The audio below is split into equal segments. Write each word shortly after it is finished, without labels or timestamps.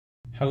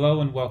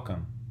Hello and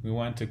welcome. We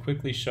want to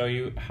quickly show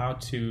you how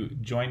to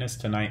join us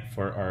tonight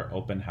for our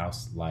open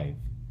house live.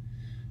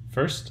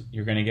 First,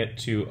 you're going to get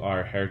to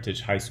our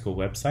Heritage High School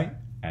website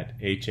at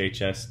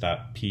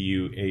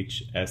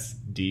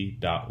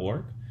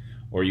hhs.puhsd.org,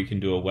 or you can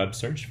do a web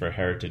search for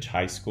Heritage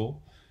High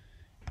School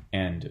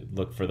and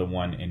look for the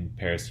one in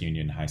Paris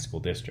Union High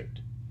School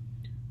District.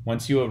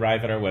 Once you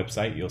arrive at our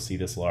website, you'll see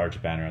this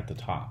large banner at the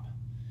top.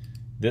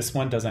 This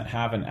one doesn't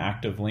have an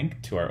active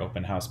link to our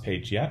open house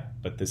page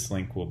yet, but this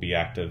link will be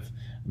active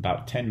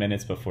about 10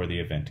 minutes before the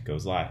event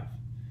goes live.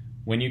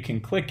 When you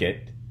can click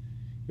it,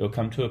 you'll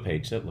come to a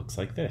page that looks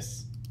like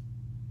this.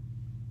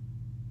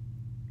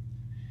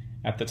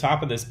 At the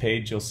top of this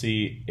page, you'll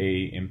see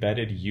an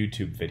embedded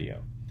YouTube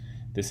video.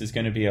 This is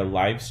going to be a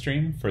live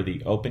stream for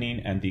the opening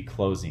and the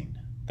closing.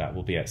 That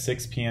will be at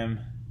 6 p.m.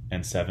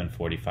 and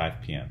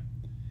 7:45 p.m.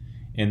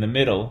 In the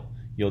middle,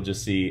 you'll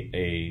just see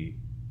a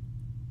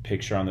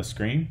picture on the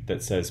screen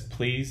that says,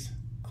 please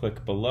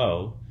click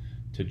below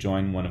to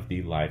join one of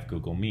the live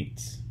Google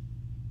Meets.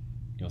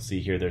 You'll see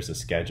here there's a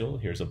schedule.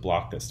 Here's a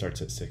block that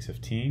starts at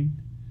 6:15,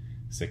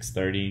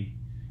 6:30,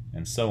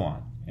 and so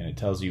on. And it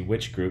tells you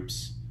which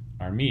groups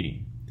are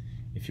meeting.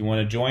 If you want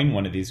to join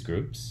one of these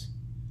groups,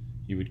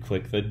 you would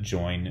click the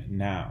Join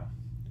Now.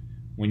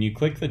 When you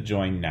click the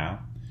Join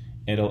Now,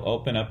 it'll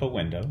open up a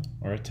window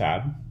or a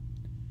tab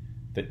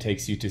that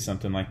takes you to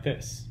something like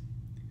this.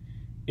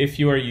 If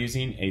you are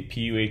using a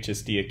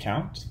PUHSD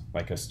account,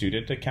 like a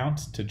student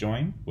account to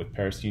join with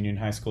Paris Union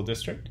High School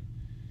District,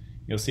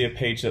 you'll see a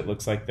page that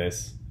looks like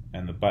this,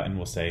 and the button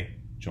will say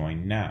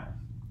Join Now.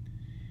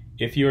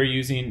 If you are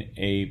using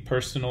a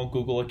personal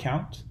Google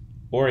account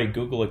or a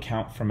Google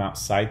account from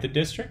outside the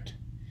district,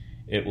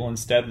 it will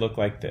instead look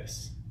like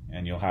this,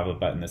 and you'll have a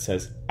button that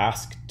says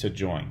Ask to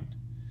Join.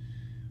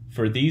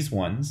 For these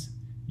ones,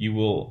 you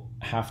will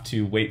have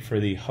to wait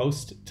for the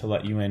host to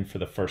let you in for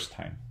the first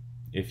time.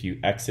 If you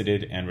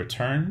exited and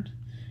returned,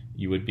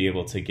 you would be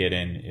able to get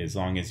in as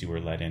long as you were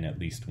let in at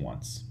least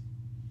once.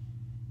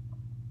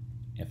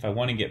 If I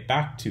want to get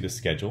back to the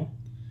schedule,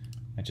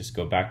 I just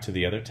go back to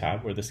the other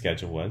tab where the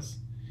schedule was,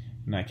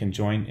 and I can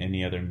join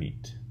any other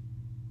meet.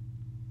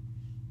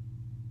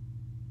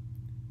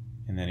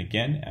 And then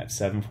again at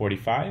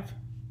 7:45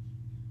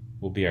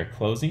 will be our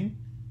closing,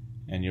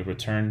 and you'll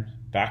return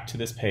back to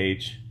this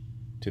page,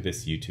 to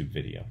this YouTube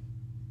video.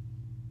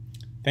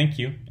 Thank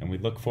you, and we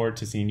look forward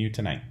to seeing you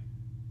tonight.